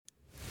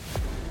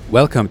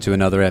Welcome to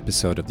another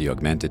episode of the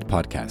Augmented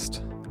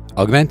Podcast.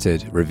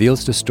 Augmented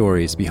reveals the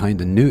stories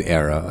behind a new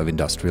era of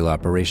industrial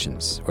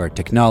operations, where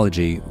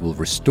technology will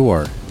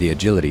restore the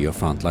agility of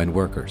frontline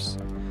workers.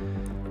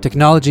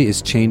 Technology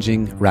is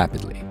changing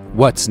rapidly.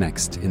 What's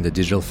next in the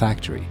digital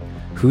factory?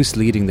 Who's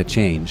leading the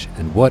change?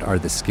 And what are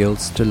the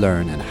skills to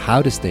learn and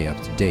how to stay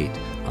up to date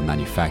on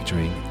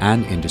manufacturing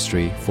and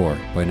Industry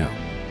 4.0?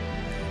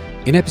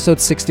 In episode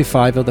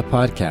 65 of the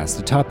podcast,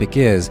 the topic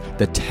is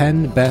the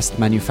 10 best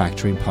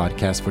manufacturing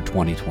podcasts for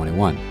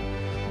 2021.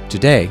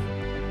 Today,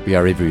 we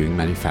are reviewing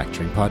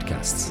manufacturing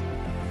podcasts.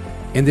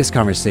 In this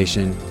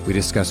conversation, we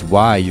discuss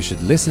why you should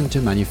listen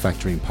to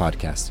manufacturing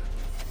podcasts,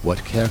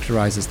 what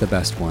characterizes the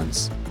best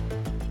ones,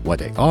 what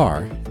they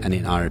are, and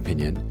in our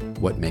opinion,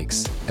 what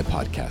makes a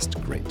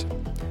podcast great.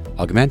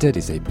 Augmented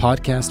is a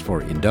podcast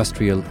for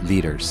industrial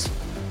leaders,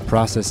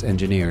 process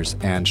engineers,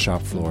 and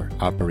shop floor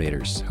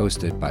operators,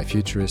 hosted by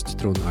futurist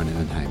Trond Arne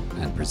Undheim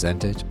and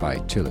presented by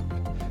Tulip,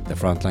 the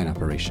frontline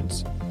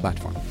operations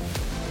platform.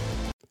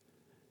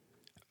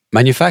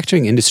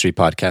 Manufacturing industry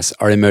podcasts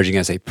are emerging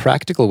as a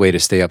practical way to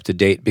stay up to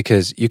date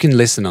because you can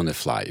listen on the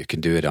fly. You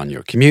can do it on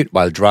your commute,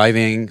 while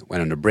driving, when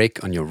on a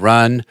break, on your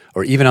run,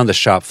 or even on the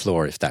shop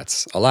floor if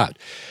that's allowed.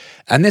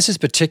 And this is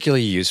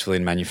particularly useful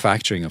in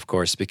manufacturing, of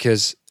course,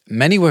 because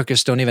many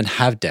workers don't even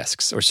have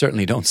desks, or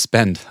certainly don't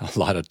spend a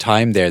lot of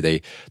time there.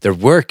 Their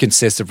work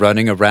consists of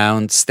running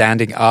around,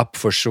 standing up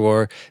for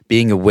sure,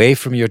 being away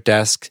from your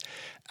desk.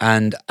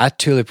 And at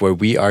Tulip, where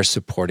we are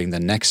supporting the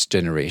next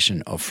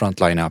generation of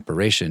frontline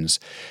operations,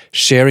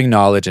 sharing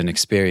knowledge and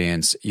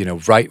experience,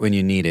 right when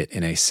you need it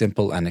in a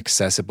simple and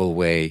accessible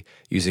way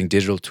using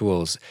digital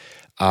tools,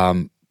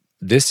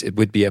 it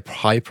would be a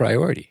high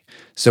priority.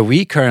 So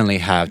we currently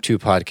have 2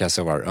 podcasts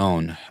of our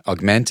own,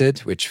 Augmented,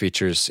 which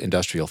features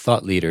industrial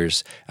thought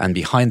leaders, and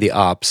Behind the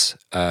Ops,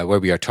 where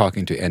we are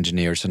talking to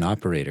engineers and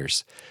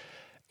operators.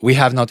 We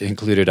have not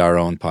included our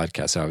own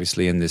podcasts,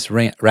 obviously, in this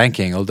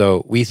ranking,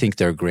 although we think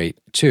they're great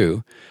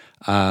too,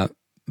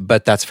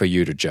 but that's for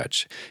you to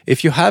judge.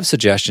 If you have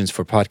suggestions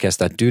for podcasts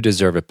that do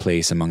deserve a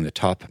place among the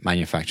top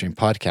manufacturing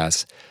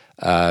podcasts,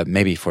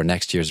 maybe for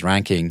next year's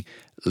ranking,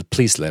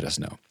 please let us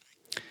know.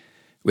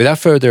 Without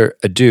further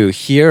ado,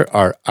 here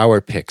are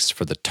our picks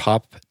for the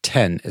top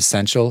 10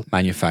 essential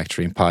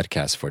manufacturing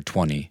podcasts for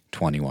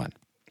 2021.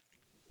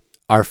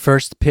 Our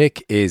first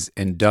pick is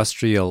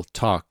Industrial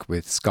Talk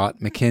with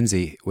Scott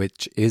McKinsey,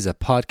 which is a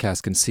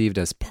podcast conceived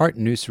as part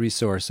news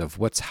resource of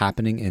what's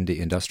happening in the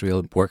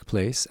industrial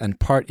workplace and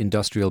part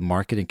industrial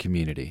marketing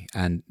community.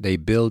 And they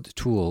build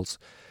tools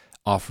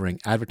offering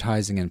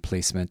advertising and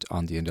placement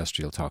on the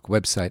Industrial Talk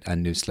website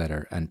and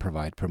newsletter and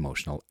provide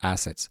promotional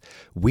assets.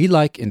 We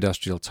like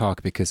Industrial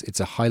Talk because it's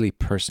a highly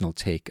personal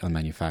take on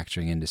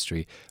manufacturing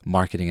industry,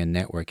 marketing and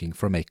networking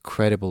from a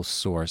credible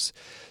source.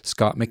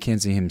 Scott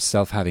McKinsey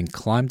himself having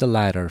climbed the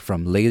ladder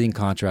from lading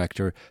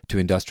contractor to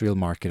industrial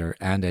marketer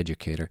and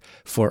educator.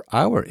 For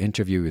our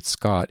interview with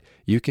Scott,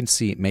 you can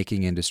see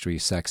Making Industry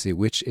Sexy,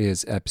 which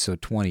is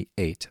episode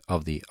 28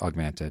 of the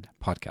Augmented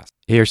Podcast.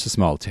 Here's a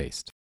small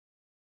taste.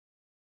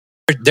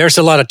 There's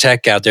a lot of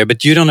tech out there,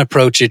 but you don't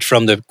approach it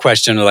from the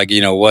question of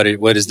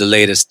what is the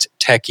latest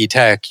techie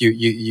tech.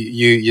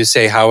 You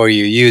say, how are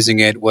you using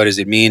it? What does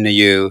it mean to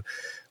you?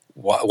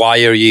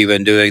 Why are you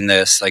even doing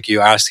this? Like,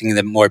 you're asking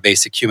the more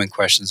basic human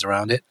questions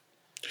around it.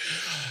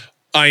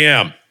 I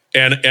am.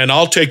 And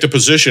I'll take the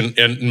position,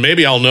 and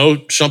maybe I'll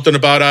know something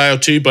about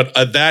IoT, but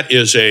that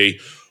is a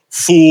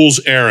fool's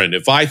errand.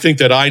 If I think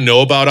that I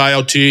know about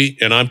IoT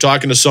and I'm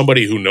talking to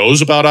somebody who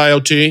knows about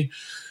IoT,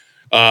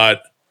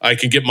 I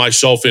can get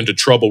myself into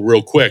trouble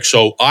real quick.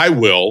 So I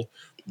will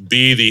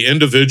be the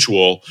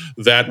individual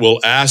that will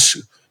ask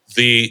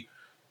the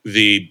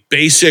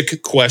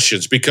basic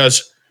questions,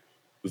 because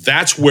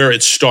that's where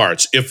it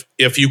starts.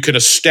 If you can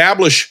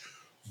establish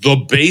the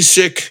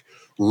basic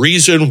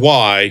reason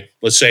why,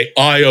 let's say,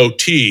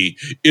 IoT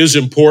is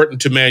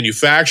important to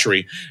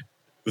manufacturing,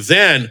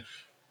 then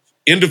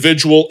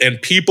individual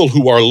and people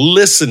who are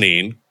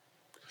listening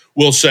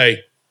will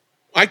say,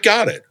 I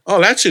got it. Oh,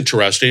 that's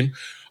interesting.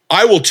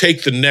 I will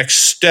take the next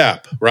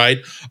step, right?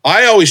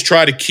 I always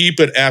try to keep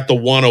it at the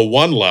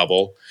 101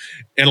 level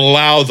and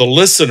allow the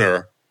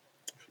listener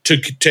to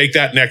take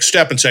that next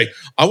step and say,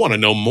 I want to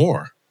know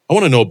more. I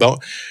want to know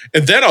about,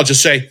 and then I'll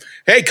just say,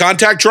 hey,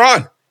 contact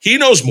Tron. He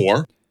knows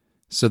more.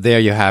 So there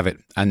you have it.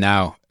 And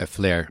now a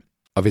flair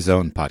of his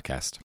own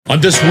podcast.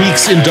 On this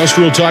week's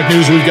Industrial Talk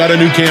News, we've got a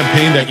new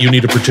campaign that you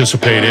need to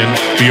participate in.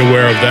 Be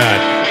aware of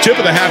that. Tip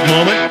of the hat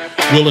moment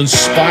will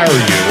inspire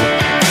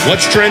you.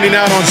 What's trending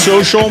out on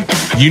social?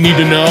 You need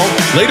to know.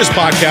 Latest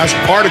podcast,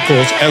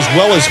 articles, as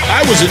well as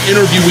I was an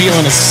interviewee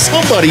on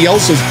somebody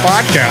else's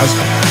podcast,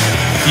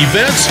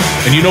 events,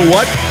 and you know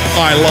what?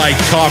 I like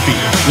coffee.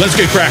 Let's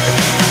get cracking.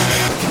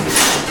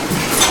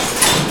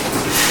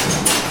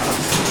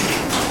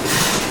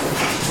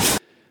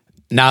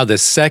 Now, the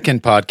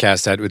second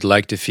podcast I would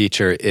like to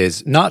feature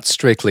is not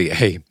strictly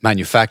a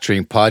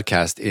manufacturing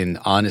podcast, in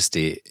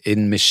honesty.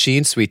 In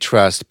Machines We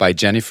Trust by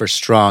Jennifer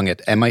Strong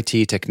at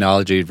MIT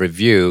Technology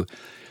Review,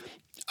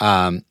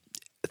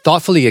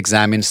 thoughtfully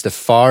examines the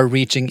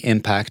far-reaching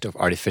impact of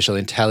artificial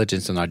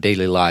intelligence on our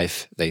daily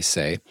life, they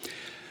say.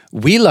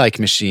 We like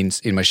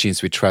Machines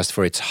We Trust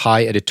for its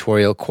high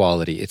editorial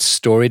quality, its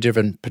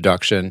story-driven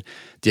production,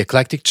 the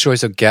eclectic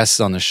choice of guests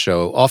on the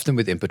show, often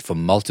with input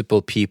from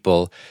multiple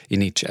people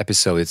in each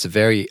episode. It's a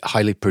very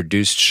highly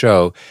produced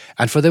show,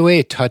 and for the way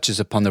it touches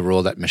upon the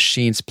role that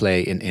machines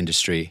play in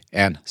industry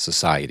and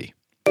society.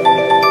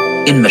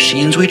 In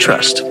Machines We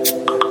Trust.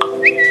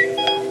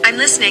 I'm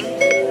listening.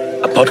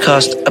 A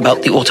podcast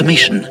about the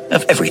automation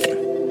of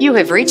everything. You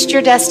have reached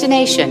your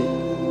destination.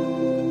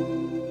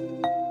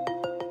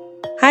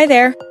 Hi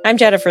there, I'm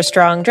Jennifer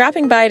Strong,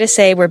 dropping by to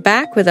say we're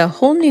back with a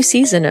whole new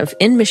season of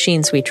In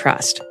Machines We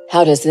Trust.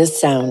 How does this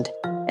sound?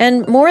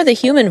 And more of the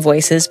human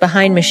voices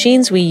behind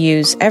machines we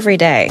use every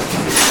day.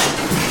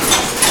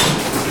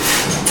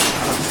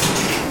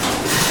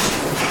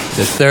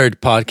 The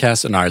third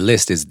podcast on our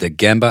list is the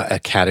Gemba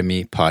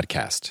Academy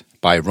podcast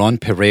by Ron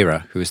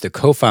Pereira, who is the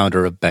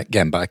co-founder of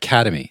Gemba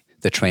Academy,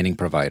 the training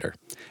provider.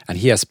 And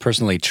he has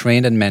personally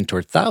trained and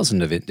mentored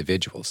thousands of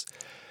individuals.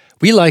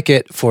 We like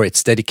it for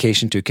its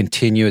dedication to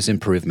continuous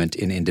improvement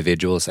in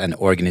individuals and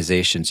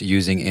organizations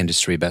using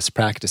industry best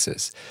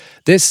practices.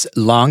 This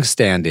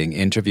long-standing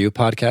interview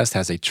podcast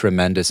has a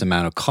tremendous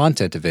amount of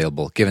content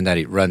available, given that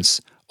it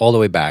runs all the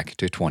way back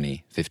to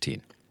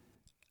 2015.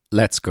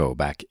 Let's go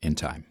back in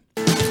time.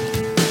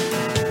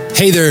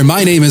 Hey there,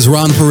 my name is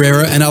Ron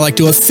Pereira, and I'd like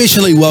to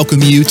officially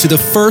welcome you to the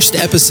first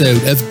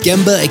episode of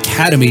Gemba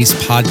Academy's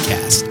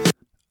podcast.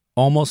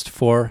 Almost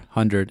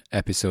 400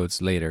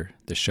 episodes later,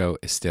 the show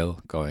is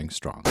still going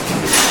strong.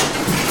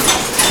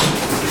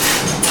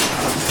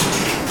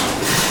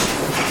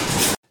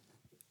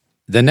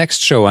 The next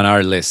show on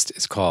our list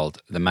is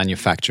called The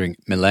Manufacturing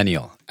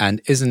Millennial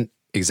and isn't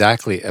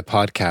exactly a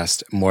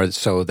podcast more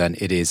so than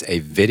it is a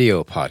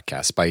video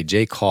podcast by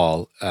Jay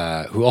Call,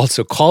 who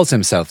also calls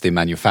himself the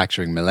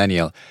Manufacturing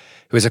Millennial,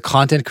 who is a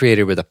content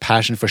creator with a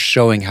passion for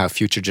showing how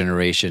future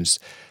generations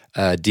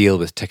deal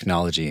with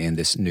technology in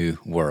this new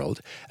world.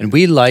 And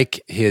we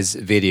like his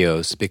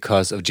videos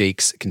because of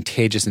Jake's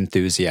contagious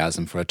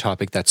enthusiasm for a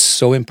topic that's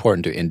so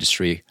important to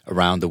industry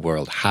around the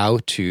world, how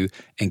to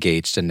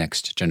engage the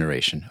next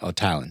generation of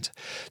talent.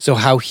 So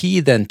how he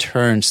then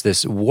turns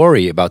this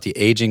worry about the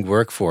aging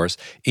workforce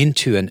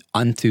into an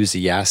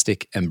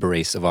enthusiastic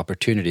embrace of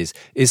opportunities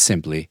is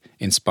simply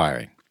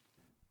inspiring.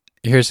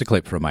 Here's a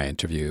clip from my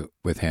interview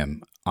with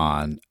him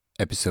on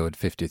episode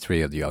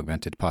 53 of the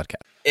Augmented Podcast.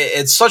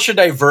 It's such a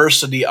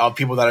diversity of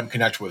people that I'm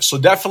connected with. So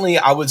definitely,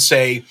 I would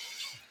say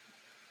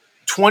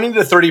 20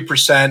 to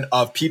 30%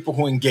 of people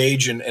who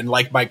engage and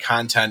like my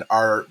content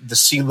are the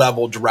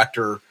C-level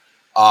director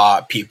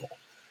people.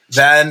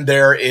 Then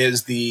there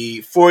is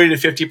the 40 to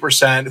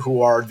 50%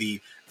 who are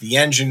the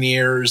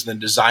engineers, the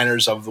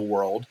designers of the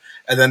world.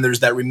 And then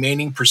there's that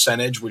remaining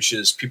percentage, which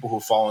is people who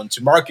fall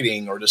into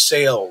marketing or to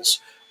sales,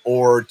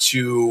 or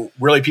to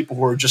really people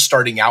who are just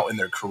starting out in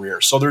their career.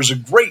 So there's a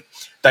great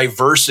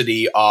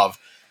diversity of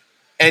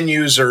end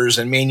users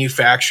and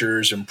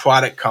manufacturers and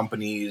product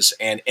companies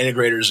and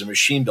integrators and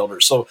machine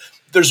builders. So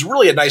there's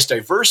really a nice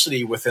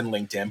diversity within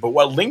LinkedIn. But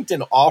what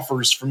LinkedIn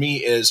offers for me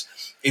is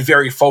a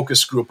very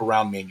focused group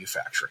around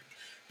manufacturing.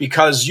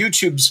 Because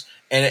YouTube's,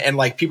 and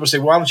like people say,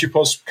 why don't you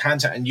post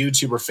content on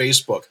YouTube or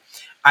Facebook?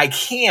 I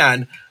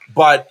can,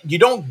 but you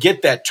don't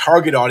get that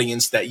target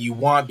audience that you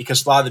want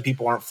because a lot of the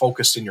people aren't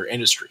focused in your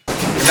industry.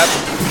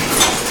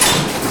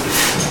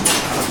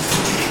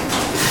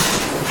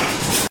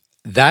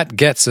 That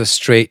gets us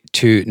straight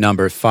to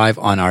number 5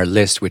 on our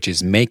list, which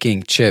is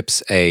Making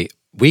Chips, a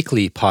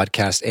weekly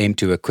podcast aimed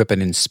to equip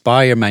and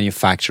inspire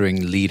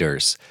manufacturing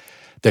leaders.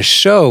 The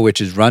show,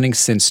 which is running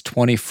since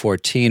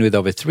 2014 with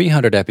over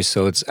 300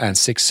 episodes and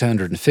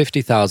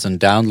 650,000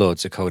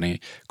 downloads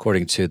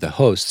according to the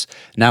hosts,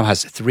 now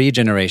has 3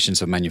 generations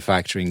of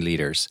manufacturing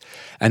leaders.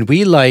 And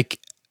we like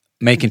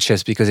Making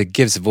Chips because it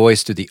gives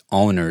voice to the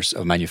owners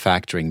of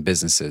manufacturing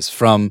businesses,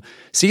 from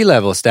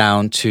C-levels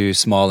down to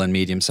small and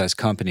medium-sized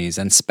companies,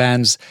 and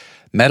spans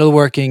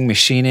metalworking,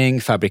 machining,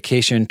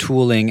 fabrication,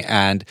 tooling,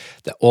 and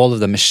all of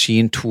the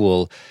machine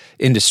tool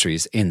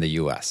industries in the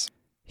U.S.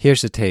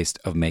 Here's a taste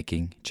of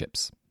Making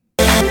Chips.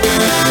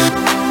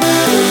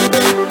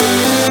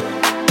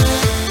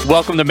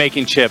 Welcome to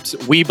Making Chips.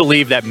 We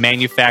believe that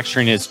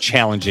manufacturing is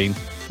challenging,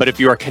 but if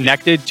you are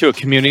connected to a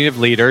community of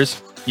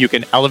leaders, you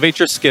can elevate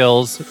your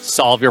skills,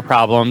 solve your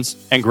problems,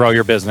 and grow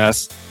your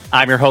business.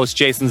 I'm your host,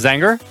 Jason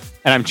Zenger,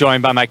 and I'm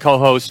joined by my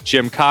co-host,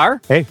 Jim Carr.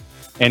 Hey.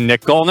 And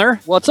Nick Gollner.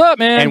 What's up,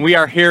 man? And we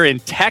are here in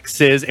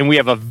Texas, and we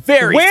have a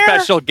very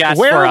special guest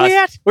for us. Where are we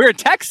at? We're in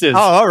Texas. Oh,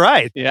 all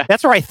right. Yeah.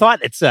 That's where I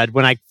thought it said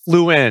when I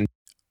flew in.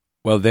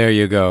 Well, there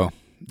you go.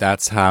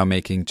 That's how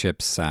Making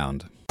Chips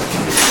sound.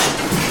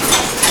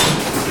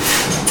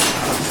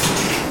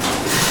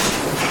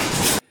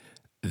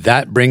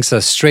 That brings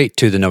us straight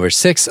to the number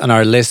 6 on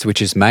our list,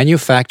 which is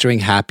Manufacturing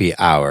Happy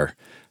Hour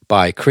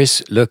by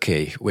Chris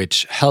Luque,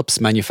 which helps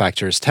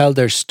manufacturers tell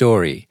their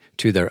story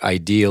to their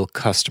ideal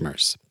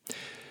customers.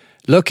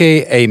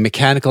 Lucky, a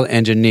mechanical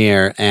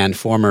engineer and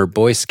former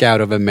Boy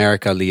Scout of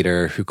America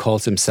leader who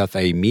calls himself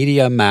a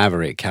media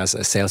maverick, has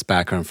a sales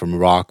background from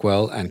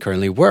Rockwell and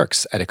currently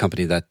works at a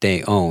company that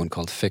they own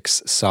called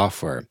Fix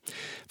Software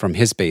from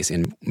his base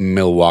in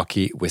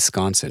Milwaukee,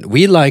 Wisconsin.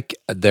 We like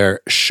their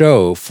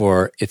show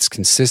for its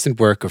consistent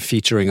work of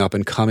featuring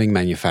up-and-coming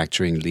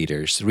manufacturing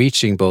leaders,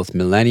 reaching both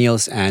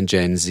millennials and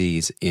Gen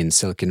Zs in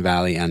Silicon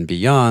Valley and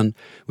beyond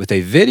with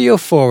a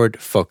video-forward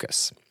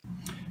focus.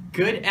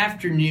 Good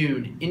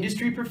afternoon,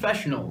 industry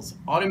professionals,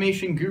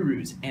 automation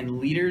gurus, and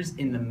leaders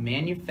in the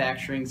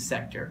manufacturing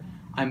sector.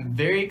 I'm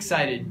very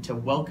excited to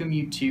welcome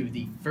you to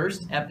the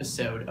first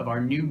episode of our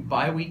new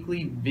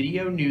bi-weekly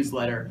video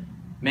newsletter,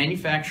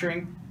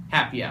 Manufacturing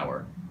Happy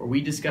Hour, where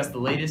we discuss the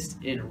latest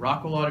in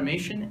Rockwell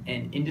Automation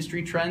and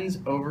industry trends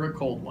over a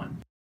cold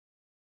one.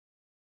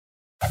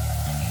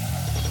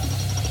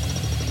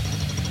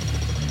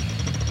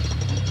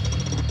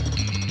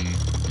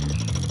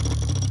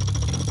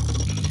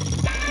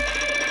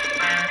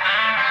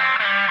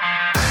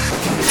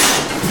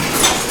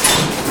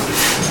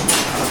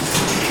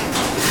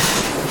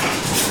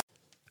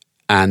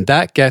 And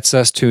that gets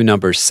us to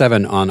number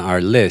 7 on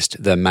our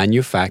list, the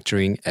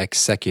Manufacturing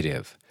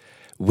Executive.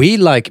 We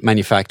like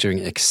Manufacturing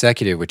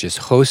Executive, which is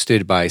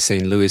hosted by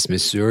St. Louis,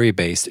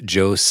 Missouri-based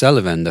Joe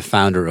Sullivan, the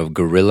founder of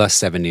Gorilla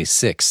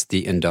 76,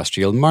 the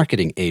industrial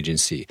marketing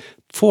agency,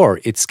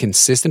 for its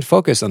consistent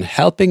focus on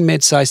helping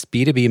mid-sized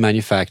B2B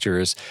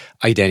manufacturers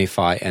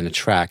identify and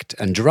attract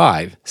and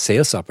drive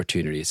sales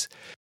opportunities.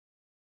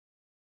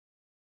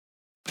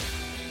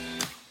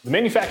 The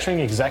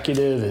Manufacturing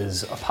Executive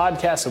is a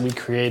podcast that we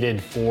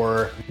created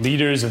for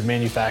leaders of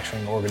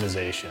manufacturing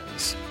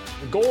organizations.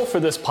 The goal for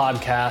this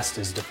podcast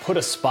is to put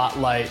a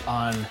spotlight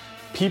on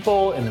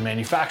people in the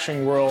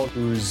manufacturing world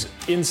whose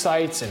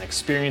insights and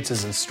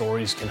experiences and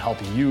stories can help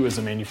you as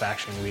a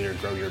manufacturing leader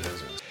grow your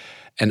business.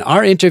 And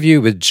our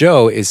interview with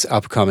Joe is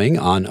upcoming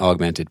on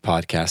Augmented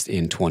Podcast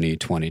in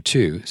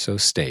 2022, so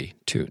stay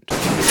tuned.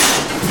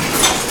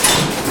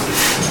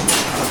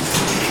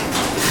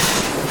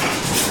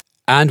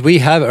 And we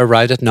have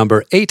arrived at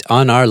number 8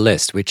 on our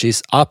list, which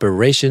is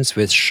Operations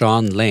with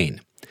Sean Lane.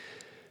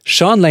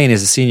 Sean Lane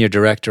is a Senior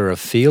Director of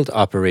Field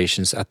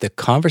Operations at the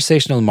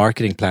conversational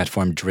marketing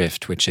platform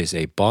Drift, which is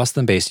a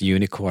Boston-based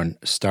unicorn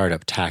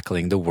startup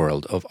tackling the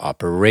world of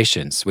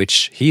operations,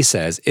 which he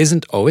says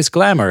isn't always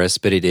glamorous,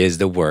 but it is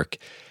the work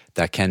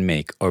that can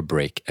make or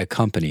break a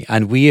company.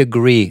 And we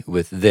agree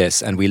with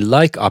this, and we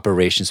like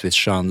Operations with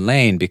Sean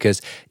Lane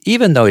because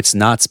even though it's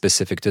not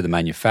specific to the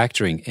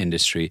manufacturing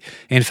industry,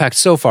 in fact,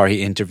 so far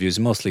he interviews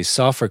mostly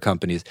software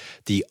companies,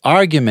 the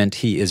argument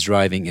he is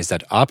driving is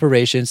that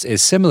operations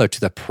is similar to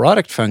the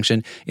product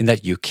function in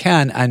that you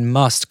can and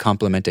must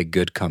complement a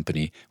good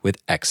company with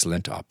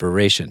excellent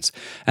operations.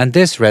 And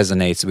this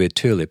resonates with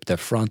Tulip, the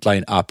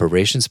frontline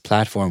operations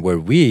platform where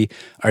we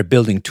are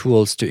building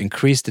tools to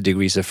increase the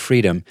degrees of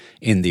freedom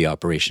in the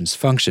operations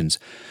functions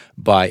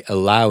by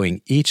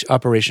allowing each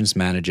operations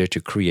manager to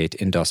create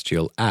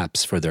industrial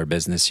apps for their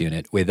business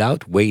unit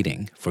without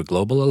waiting for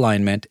global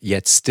alignment,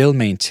 yet still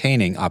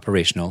maintaining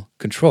operational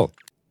control.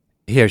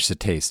 Here's a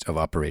taste of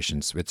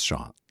Operations with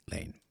Sean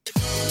Lane.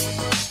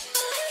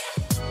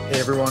 Hey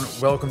everyone,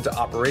 welcome to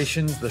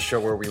Operations, the show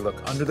where we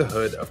look under the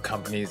hood of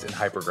companies in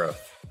hypergrowth.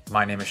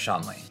 My name is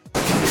Sean Lane.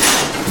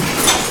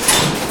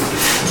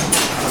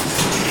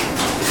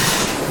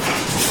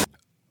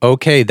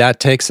 Okay,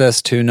 that takes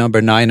us to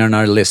number 9 on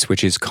our list,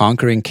 which is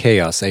Conquering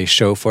Chaos, a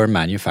show for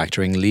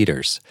manufacturing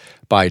leaders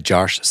by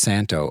Josh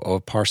Santo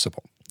of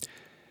Parsable.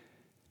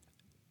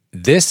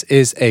 This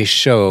is a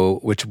show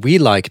which we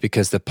like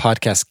because the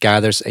podcast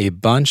gathers a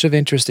bunch of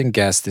interesting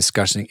guests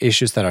discussing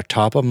issues that are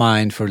top of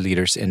mind for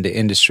leaders in the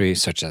industry,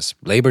 such as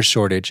labor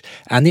shortage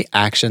and the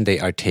action they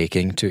are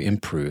taking to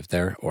improve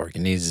their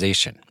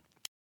organization.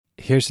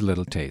 Here's a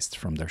little taste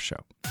from their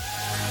show.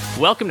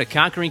 Welcome to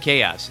Conquering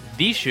Chaos,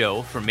 the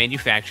show for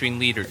manufacturing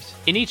leaders.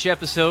 In each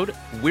episode,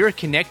 we're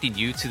connecting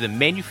you to the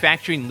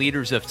manufacturing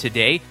leaders of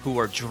today who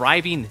are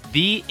driving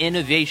the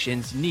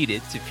innovations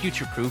needed to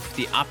future-proof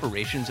the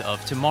operations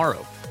of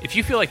tomorrow. If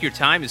you feel like your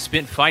time is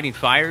spent fighting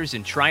fires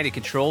and trying to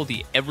control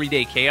the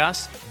everyday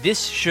chaos,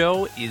 this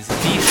show is the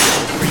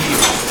show for you.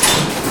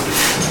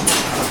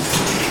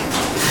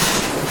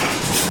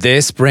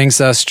 This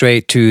brings us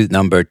straight to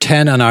number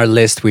 10 on our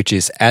list, which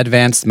is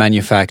Advanced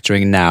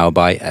Manufacturing Now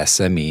by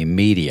SME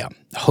Media.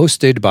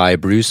 Hosted by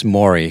Bruce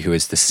Morey, who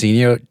is the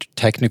Senior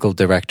Technical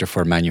Director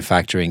for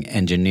Manufacturing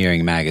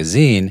Engineering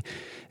Magazine.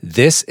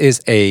 This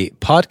is a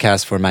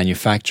podcast for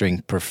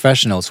manufacturing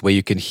professionals where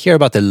you can hear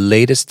about the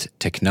latest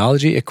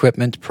technology,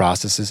 equipment,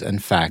 processes,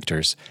 and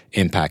factors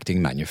impacting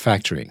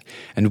manufacturing.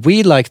 And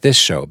we like this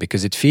show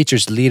because it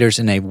features leaders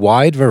in a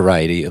wide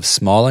variety of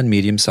small and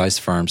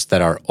medium-sized firms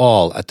that are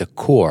all at the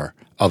core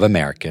of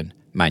American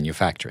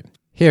manufacturing.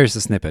 Here's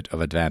a snippet of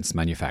Advanced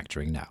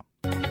Manufacturing Now.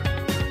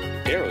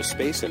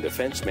 Aerospace and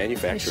defense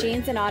manufacturing.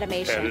 Machines and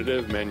automation.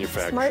 Additive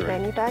manufacturing. Smart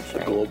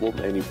manufacturing. The global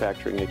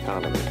manufacturing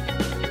economy.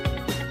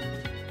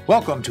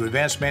 Welcome to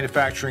Advanced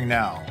Manufacturing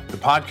Now, the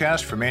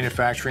podcast for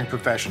manufacturing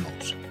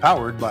professionals,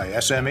 powered by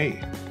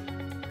SME.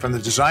 From the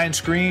design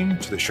screen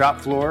to the shop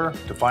floor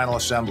to final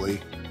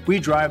assembly, we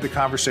drive the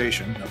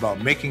conversation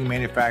about making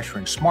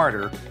manufacturing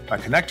smarter by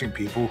connecting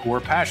people who are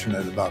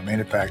passionate about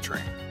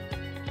manufacturing.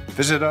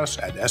 Visit us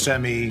at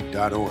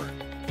sme.org.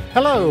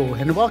 Hello,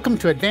 and welcome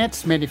to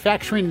Advanced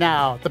Manufacturing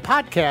Now, the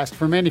podcast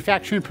for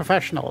manufacturing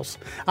professionals.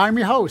 I'm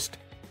your host,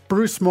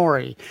 Bruce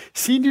Morey,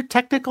 Senior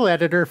Technical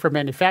Editor for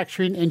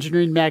Manufacturing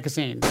Engineering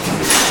Magazine.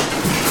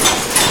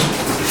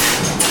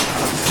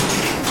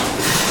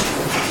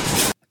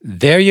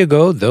 There you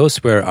go.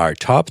 Those were our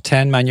top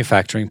 10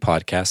 manufacturing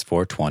podcasts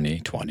for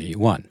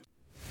 2021.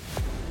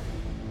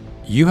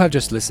 You have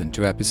just listened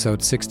to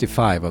episode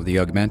 65 of the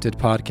Augmented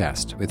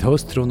Podcast with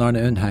host Trond Arne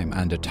Undheim,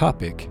 and the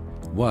topic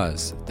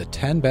was the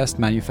 10 best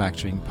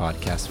manufacturing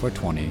podcasts for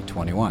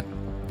 2021.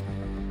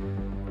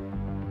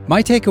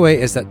 My takeaway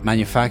is that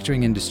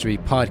manufacturing industry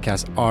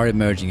podcasts are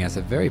emerging as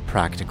a very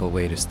practical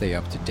way to stay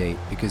up to date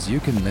because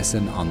you can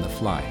listen on the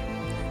fly.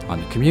 On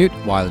the commute,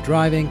 while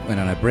driving, when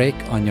on a break,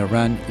 on your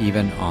run,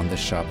 even on the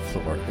shop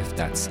floor if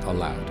that's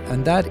allowed.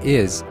 And that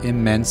is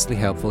immensely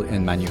helpful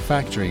in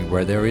manufacturing,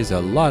 where there is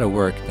a lot of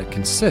work that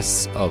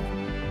consists of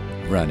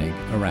running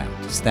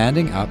around,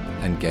 standing up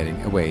and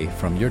getting away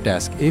from your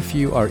desk if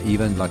you are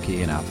even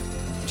lucky enough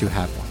to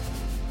have one.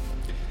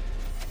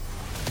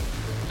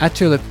 At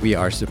Tulip, we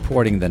are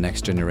supporting the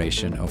next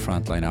generation of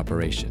frontline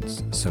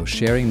operations, so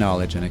sharing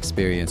knowledge and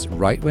experience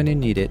right when you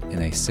need it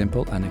in a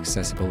simple and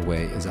accessible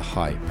way is a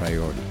high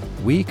priority.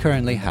 We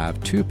currently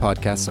have 2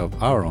 podcasts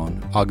of our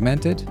own,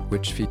 Augmented,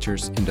 which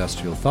features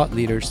industrial thought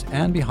leaders,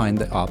 and Behind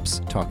the Ops,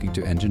 talking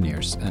to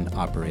engineers and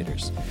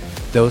operators.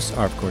 Those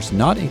are of course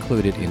not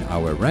included in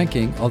our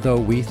ranking, although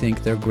we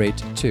think they're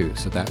great too,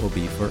 so that will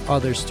be for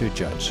others to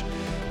judge.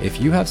 If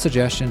you have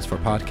suggestions for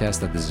podcasts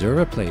that deserve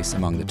a place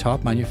among the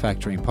top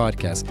manufacturing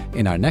podcasts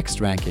in our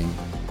next ranking,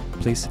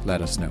 please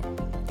let us know.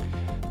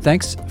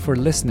 Thanks for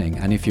listening,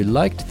 and if you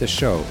liked the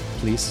show,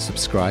 please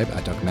subscribe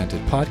at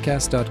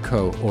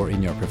augmentedpodcast.co or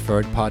in your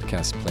preferred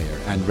podcast player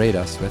and rate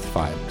us with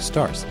 5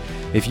 stars.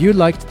 If you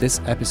liked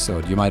this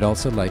episode, you might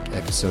also like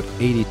episode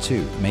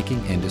 82,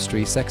 Making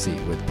Industry Sexy,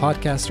 with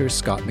podcaster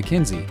Scott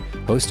McKinsey,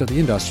 host of the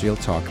Industrial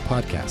Talk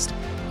podcast,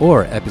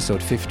 or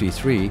episode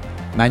 53,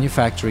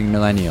 Manufacturing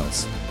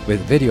Millennials, with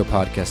video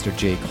podcaster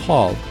Jake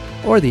Hall,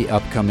 or the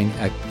upcoming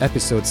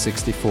episode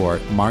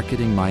 64,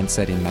 Marketing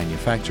Mindset in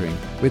Manufacturing,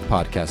 with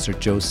podcaster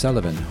Joe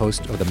Sullivan,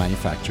 host of the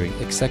Manufacturing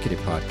Executive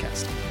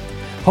Podcast.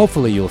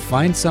 Hopefully you'll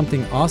find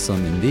something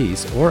awesome in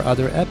these or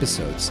other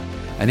episodes,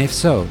 and if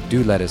so,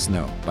 do let us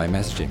know by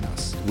messaging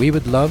us. We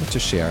would love to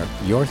share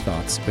your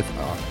thoughts with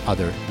our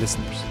other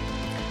listeners.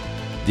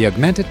 The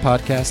Augmented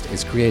Podcast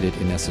is created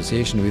in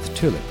association with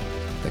Tulip,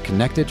 the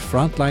connected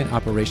frontline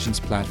operations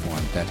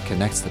platform that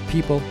connects the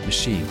people,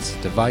 machines,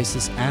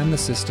 devices, and the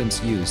systems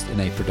used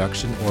in a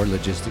production or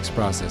logistics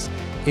process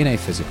in a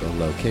physical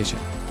location.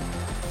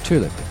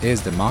 Tulip is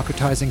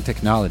democratizing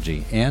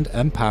technology and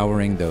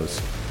empowering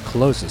those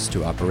closest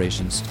to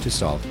operations to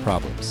solve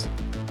problems.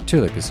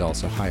 Tulip is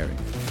also hiring.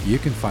 You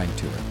can find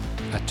Tulip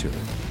at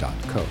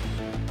tulip.co.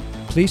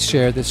 Please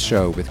share this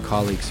show with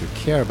colleagues who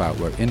care about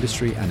where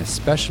industry and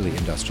especially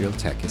industrial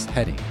tech is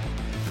heading.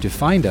 To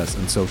find us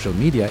on social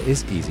media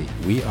is easy.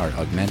 We are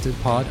Augmented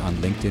Pod on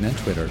LinkedIn and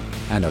Twitter,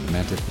 and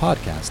Augmented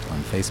Podcast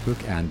on Facebook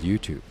and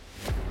YouTube.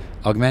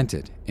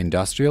 Augmented,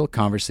 industrial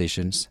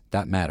conversations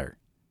that matter.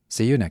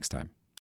 See you next time.